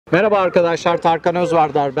Merhaba arkadaşlar, Tarkan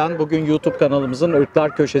Özvardar ben. Bugün YouTube kanalımızın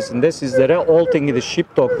ırklar köşesinde sizlere Old English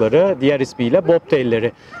Sheepdog'ları, diğer ismiyle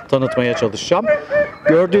bobtail'leri tanıtmaya çalışacağım.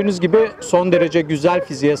 Gördüğünüz gibi son derece güzel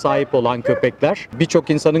fiziğe sahip olan köpekler. Birçok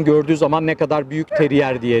insanın gördüğü zaman ne kadar büyük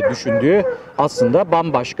terrier diye düşündüğü aslında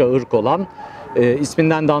bambaşka ırk olan,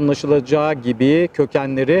 isminden de anlaşılacağı gibi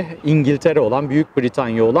kökenleri İngiltere olan, Büyük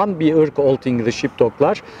Britanya olan bir ırk Old English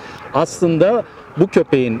Sheepdog'lar. Aslında bu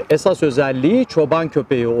köpeğin esas özelliği çoban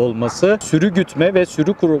köpeği olması. Sürü gütme ve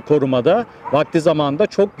sürü korumada vakti zamanında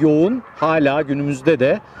çok yoğun, hala günümüzde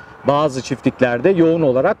de bazı çiftliklerde yoğun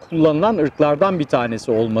olarak kullanılan ırklardan bir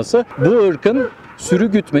tanesi olması. Bu ırkın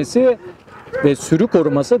sürü gütmesi ve sürü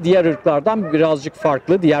koruması diğer ırklardan birazcık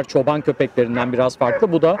farklı. Diğer çoban köpeklerinden biraz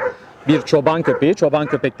farklı. Bu da bir çoban köpeği, çoban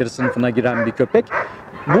köpekleri sınıfına giren bir köpek.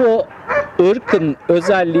 Bu ırkın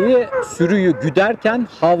özelliği sürüyü güderken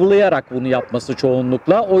havlayarak bunu yapması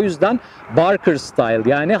çoğunlukla. O yüzden barker style,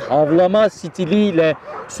 yani havlama stiliyle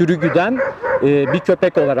sürü güden bir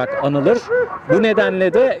köpek olarak anılır. Bu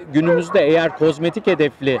nedenle de günümüzde eğer kozmetik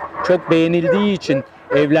hedefli çok beğenildiği için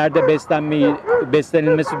evlerde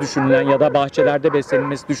beslenilmesi düşünülen ya da bahçelerde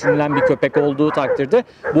beslenilmesi düşünülen bir köpek olduğu takdirde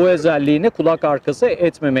bu özelliğini kulak arkası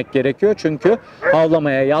etmemek gerekiyor. Çünkü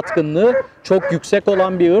havlamaya yatkınlığı çok yüksek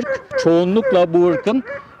olan bir ırk. Çoğunlukla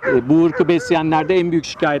bu ırkı besleyenlerde en büyük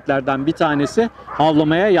şikayetlerden bir tanesi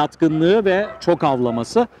havlamaya yatkınlığı ve çok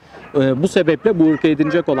havlaması. Bu sebeple bu ırkı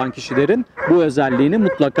edinecek olan kişilerin bu özelliğini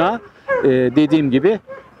mutlaka dediğim gibi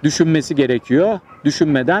düşünmesi gerekiyor.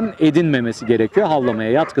 Düşünmeden edinmemesi gerekiyor.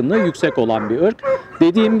 Havlamaya yatkınlığı yüksek olan bir ırk.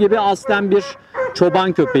 Dediğim gibi aslen bir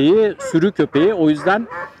çoban köpeği, sürü köpeği. O yüzden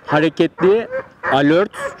hareketli,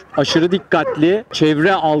 alert, aşırı dikkatli,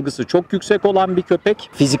 çevre algısı çok yüksek olan bir köpek.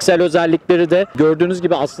 Fiziksel özellikleri de gördüğünüz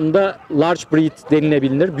gibi aslında large breed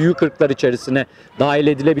denilebilir. Büyük ırklar içerisine dahil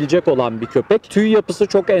edilebilecek olan bir köpek. Tüy yapısı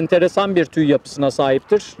çok enteresan bir tüy yapısına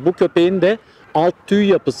sahiptir. Bu köpeğin de alt tüy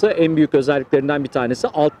yapısı en büyük özelliklerinden bir tanesi.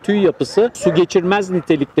 Alt tüy yapısı su geçirmez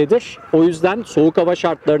niteliktedir. O yüzden soğuk hava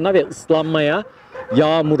şartlarına ve ıslanmaya,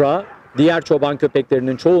 yağmura, diğer çoban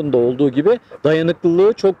köpeklerinin çoğunda olduğu gibi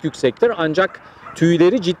dayanıklılığı çok yüksektir. Ancak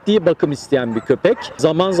tüyleri ciddi bakım isteyen bir köpek.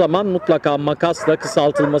 Zaman zaman mutlaka makasla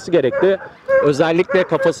kısaltılması gerekli. Özellikle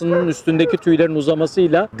kafasının üstündeki tüylerin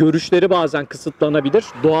uzamasıyla görüşleri bazen kısıtlanabilir.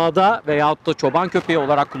 Doğada veyahut da çoban köpeği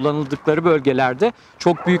olarak kullanıldıkları bölgelerde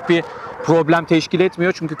çok büyük bir problem teşkil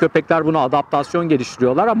etmiyor. Çünkü köpekler buna adaptasyon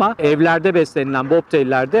geliştiriyorlar ama evlerde beslenilen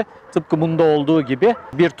bobtail'lerde tıpkı bunda olduğu gibi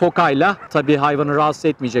bir tokayla tabii hayvanı rahatsız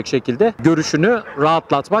etmeyecek şekilde görüşünü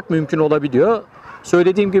rahatlatmak mümkün olabiliyor.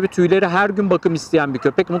 Söylediğim gibi tüyleri her gün bakım isteyen bir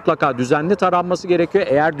köpek, mutlaka düzenli taranması gerekiyor.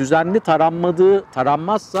 Eğer düzenli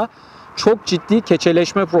taranmazsa çok ciddi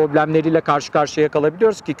keçeleşme problemleriyle karşı karşıya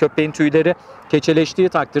kalabiliyoruz ki köpeğin tüyleri keçeleştiği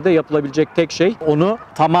takdirde yapılabilecek tek şey onu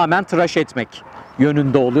tamamen tıraş etmek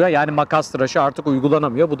yönünde oluyor. Yani makas tıraşı artık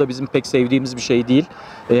uygulanamıyor. Bu da bizim pek sevdiğimiz bir şey değil.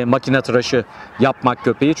 Makine tıraşı yapmak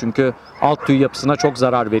köpeği, çünkü alt tüy yapısına çok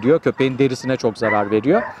zarar veriyor. Köpeğin derisine çok zarar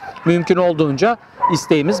veriyor. Mümkün olduğunca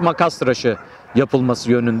isteğimiz makas tıraşı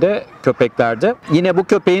yapılması yönünde köpeklerde. Yine bu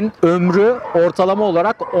köpeğin ömrü ortalama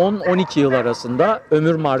olarak 10-12 yıl arasında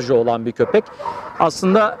ömür marjı olan bir köpek.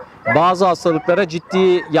 Aslında bazı hastalıklara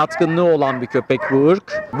ciddi yatkınlığı olan bir köpek bu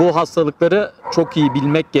ırk. Bu hastalıkları çok iyi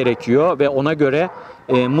bilmek gerekiyor ve ona göre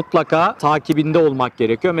mutlaka takibinde olmak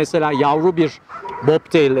gerekiyor. Mesela yavru bir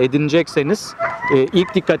bobtail edinecekseniz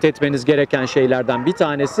ilk dikkat etmeniz gereken şeylerden bir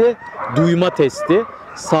tanesi duyma testi.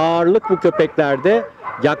 Sağırlık bu köpeklerde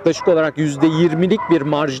yaklaşık olarak %20'lik bir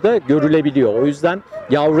marjda görülebiliyor. O yüzden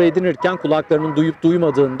yavru edinirken kulaklarının duyup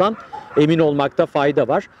duymadığından emin olmakta fayda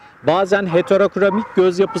var. Bazen heterokromik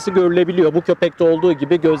göz yapısı görülebiliyor. Bu köpekte olduğu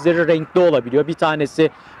gibi gözleri renkli olabiliyor. Bir tanesi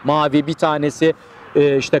mavi, bir tanesi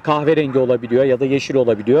işte kahverengi olabiliyor ya da yeşil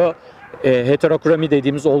olabiliyor. Heterokromi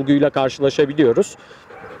dediğimiz olguyla karşılaşabiliyoruz.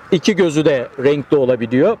 İki gözü de renkli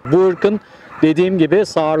olabiliyor. Bu ırkın dediğim gibi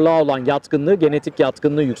sağırlığa olan yatkınlığı, genetik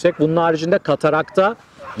yatkınlığı yüksek. Bunun haricinde katarakta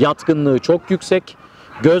yatkınlığı çok yüksek.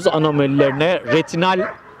 Göz anomalilerine, retinal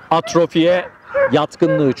atrofiye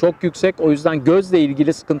yatkınlığı çok yüksek. O yüzden gözle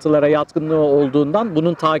ilgili sıkıntılara yatkınlığı olduğundan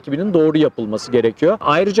bunun takibinin doğru yapılması gerekiyor.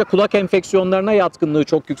 Ayrıca kulak enfeksiyonlarına yatkınlığı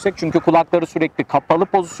çok yüksek. Çünkü kulakları sürekli kapalı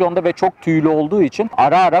pozisyonda ve çok tüylü olduğu için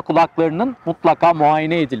ara ara kulaklarının mutlaka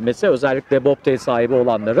muayene edilmesi, özellikle bobtail sahibi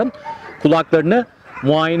olanların kulaklarını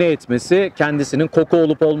muayene etmesi, kendisinin koku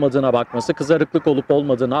olup olmadığına bakması, kızarıklık olup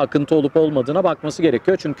olmadığına, akıntı olup olmadığına bakması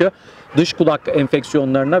gerekiyor. Çünkü dış kulak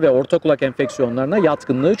enfeksiyonlarına ve orta kulak enfeksiyonlarına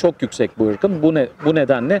yatkınlığı çok yüksek bu ırkın. Bu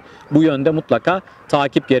nedenle bu yönde mutlaka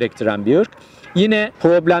takip gerektiren bir ırk. Yine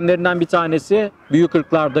problemlerinden bir tanesi büyük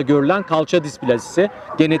ırklarda görülen kalça displasisi.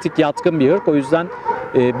 Genetik yatkın bir ırk. O yüzden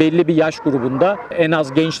belli bir yaş grubunda en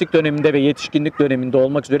az gençlik döneminde ve yetişkinlik döneminde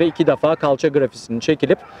olmak üzere 2 defa kalça grafisinin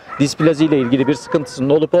çekilip displazi ile ilgili bir sıkıntısının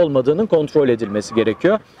olup olmadığının kontrol edilmesi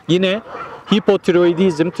gerekiyor. Yine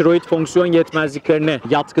hipotiroidizm, tiroid fonksiyon yetmezliklerine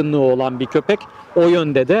yatkınlığı olan bir köpek. O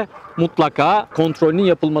yönde de mutlaka kontrolünün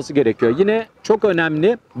yapılması gerekiyor. Yine çok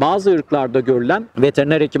önemli, bazı ırklarda görülen,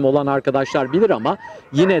 veteriner hekim olan arkadaşlar bilir ama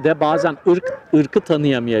yine de bazen ırkı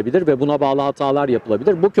tanıyamayabilir ve buna bağlı hatalar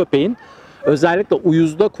yapılabilir. Bu köpeğin özellikle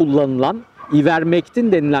uyuzda kullanılan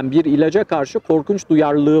ivermektin denilen bir ilaca karşı korkunç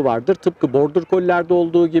duyarlılığı vardır. Tıpkı Border Collie'lerde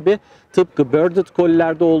olduğu gibi, tıpkı Bearded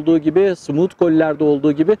Collie'lerde olduğu gibi, Smooth Collie'lerde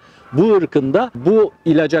olduğu gibi bu ırkın da bu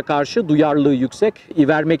ilaca karşı duyarlılığı yüksek.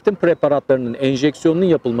 İvermektin preparatlarının enjeksiyonunun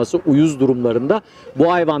yapılması uyuz durumlarında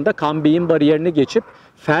bu hayvanda kan beyin bariyerini geçip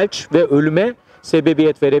felç ve ölüme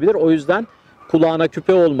sebebiyet verebilir. O yüzden kulağına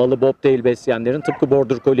küpe olmalı bobtail besleyenlerin, tıpkı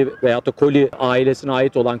Border Collie veya da Collie ailesine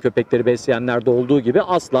ait olan köpekleri besleyenlerde olduğu gibi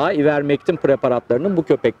asla ivermektin preparatlarının bu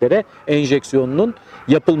köpeklere enjeksiyonunun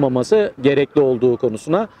yapılmaması gerekli olduğu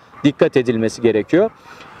konusuna dikkat edilmesi gerekiyor.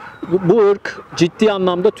 Bu ırk ciddi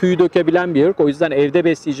anlamda tüy dökebilen bir ırk. O yüzden evde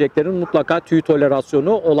besleyeceklerin mutlaka tüy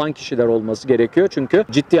tolerasyonu olan kişiler olması gerekiyor. Çünkü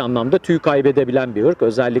ciddi anlamda tüy kaybedebilen bir ırk.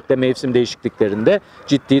 Özellikle mevsim değişikliklerinde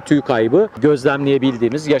ciddi tüy kaybı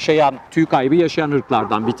gözlemleyebildiğimiz, tüy kaybı yaşayan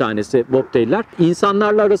ırklardan bir tanesi bobtailler.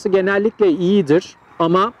 İnsanlarla arası genellikle iyidir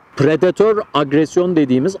ama predatör agresyon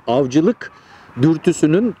dediğimiz avcılık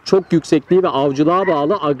dürtüsünün çok yüksekliği ve avcılığa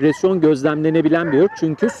bağlı agresyon gözlemlenebilen bir ırk.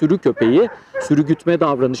 Çünkü sürü köpeği, sürü gütme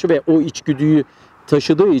davranışı ve o içgüdüyü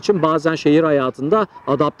taşıdığı için bazen şehir hayatında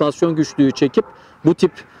adaptasyon güçlüğü çekip bu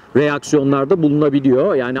tip reaksiyonlarda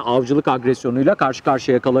bulunabiliyor. Yani avcılık agresyonuyla karşı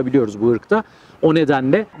karşıya kalabiliyoruz bu ırkta. O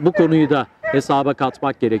nedenle bu konuyu da hesaba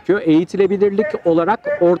katmak gerekiyor. Eğitilebilirlik olarak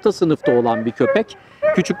orta sınıfta olan bir köpek.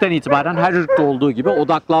 Küçükten itibaren her ırkta olduğu gibi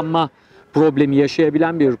odaklanma problemi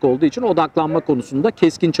yaşayabilen bir ırk olduğu için odaklanma konusunda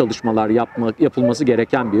keskin çalışmalar yapılması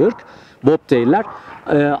gereken bir ırk. Bobtailler.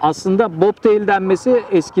 Aslında bobtail denmesi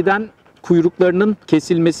eskiden kuyruklarının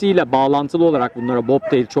kesilmesiyle bağlantılı olarak bunlara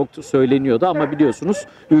bobtail çok söyleniyordu ama biliyorsunuz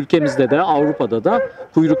ülkemizde de Avrupa'da da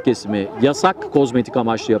kuyruk kesimi yasak, kozmetik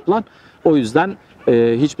amaçlı yapılan. O yüzden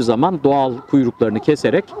hiçbir zaman doğal kuyruklarını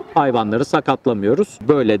keserek hayvanları sakatlamıyoruz.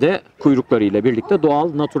 Böyle de kuyruklarıyla birlikte doğal,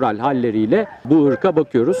 natural halleriyle bu ırka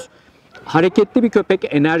bakıyoruz. Hareketli bir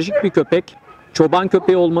köpek, enerjik bir köpek, çoban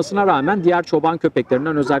köpeği olmasına rağmen diğer çoban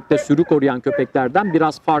köpeklerinden, özellikle sürü koruyan köpeklerden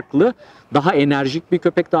biraz farklı, daha enerjik bir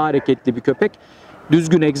köpek, daha hareketli bir köpek.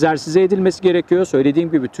 Düzgün egzersize edilmesi gerekiyor.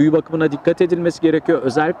 Söylediğim gibi tüy bakımına dikkat edilmesi gerekiyor.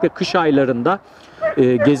 Özellikle kış aylarında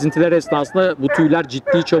gezintiler esnasında bu tüyler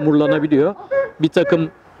ciddi çamurlanabiliyor. Bir takım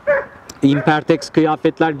impertex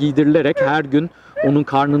kıyafetler giydirilerek her gün onun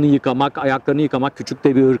karnını yıkamak, ayaklarını yıkamak, küçük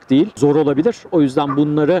de bir ırk değil, zor olabilir. O yüzden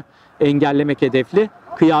bunları engellemek hedefli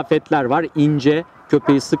kıyafetler var. İnce,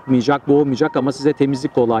 köpeği sıkmayacak, boğmayacak ama size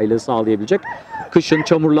temizlik kolaylığı sağlayabilecek. Kışın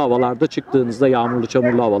çamurlu havalarda çıktığınızda, yağmurlu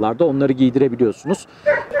çamurlu havalarda onları giydirebiliyorsunuz.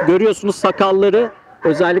 Görüyorsunuz sakalları,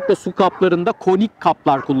 özellikle su kaplarında konik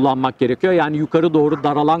kaplar kullanmak gerekiyor. Yani yukarı doğru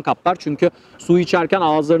daralan kaplar. Çünkü su içerken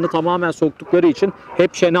ağızlarını tamamen soktukları için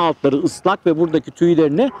hep çene altları ıslak ve buradaki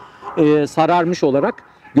tüylerini sararmış olarak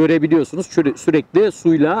görebiliyorsunuz. Sürekli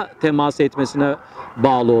suyla temas etmesine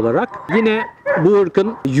bağlı olarak. Yine bu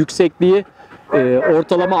ırkın yüksekliği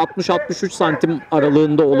ortalama 60-63 santim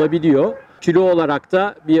aralığında olabiliyor. Kilo olarak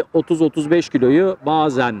da bir 30-35 kiloyu,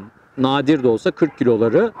 bazen nadir de olsa 40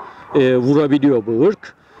 kiloları vurabiliyor bu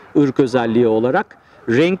ırk. Irk özelliği olarak.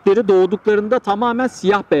 Renkleri doğduklarında tamamen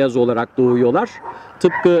siyah beyaz olarak doğuyorlar.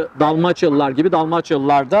 Tıpkı Dalmaçyalılar gibi,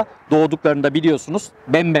 Dalmaçyalılar da doğduklarında biliyorsunuz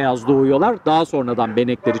bembeyaz doğuyorlar. Daha sonradan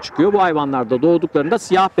benekleri çıkıyor. Bu hayvanlar da doğduklarında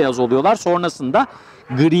siyah beyaz oluyorlar. Sonrasında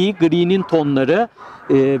gri'nin tonları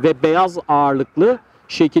ve beyaz ağırlıklı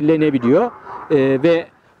şekillenebiliyor. Ve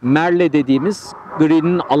merle dediğimiz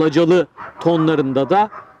gri'nin alacalı tonlarında da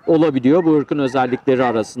olabiliyor. Bu ırkın özellikleri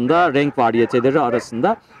arasında, renk varyeteleri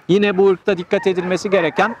arasında. Yine bu ırkta dikkat edilmesi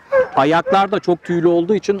gereken, ayaklar da çok tüylü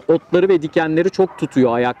olduğu için otları ve dikenleri çok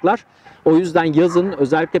tutuyor ayaklar. O yüzden yazın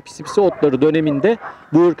özellikle pisi pisi otları döneminde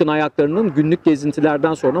bu ırkın ayaklarının günlük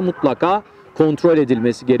gezintilerden sonra mutlaka kontrol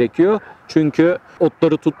edilmesi gerekiyor. Çünkü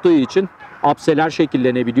otları tuttuğu için apseler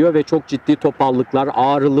şekillenebiliyor ve çok ciddi topallıklar,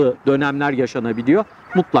 ağrılı dönemler yaşanabiliyor.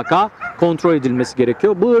 Mutlaka kontrol edilmesi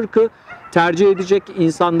gerekiyor. Bu ırkı tercih edecek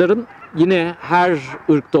insanların yine her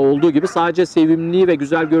ırkta olduğu gibi sadece sevimliliği ve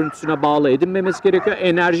güzel görüntüsüne bağlı edinmemesi gerekiyor.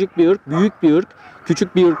 Enerjik bir ırk, büyük bir ırk,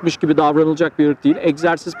 küçük bir ırkmış gibi davranılacak bir ırk değil.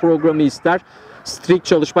 Egzersiz programı ister, strict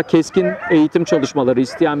çalışma, keskin eğitim çalışmaları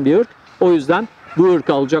isteyen bir ırk. O yüzden bu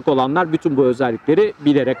ırkı alacak olanlar bütün bu özellikleri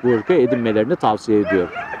bilerek bu ırkı edinmelerini tavsiye ediyorum.